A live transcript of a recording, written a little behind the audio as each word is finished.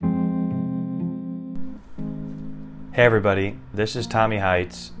Hey everybody, this is Tommy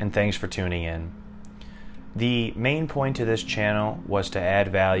Heitz, and thanks for tuning in. The main point to this channel was to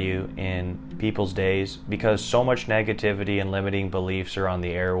add value in people's days because so much negativity and limiting beliefs are on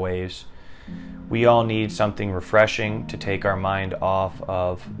the airwaves. We all need something refreshing to take our mind off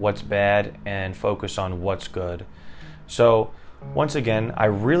of what's bad and focus on what's good. So, once again, I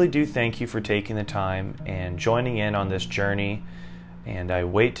really do thank you for taking the time and joining in on this journey, and I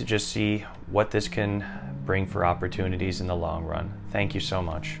wait to just see what this can bring for opportunities in the long run. Thank you so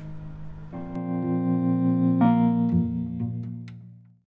much.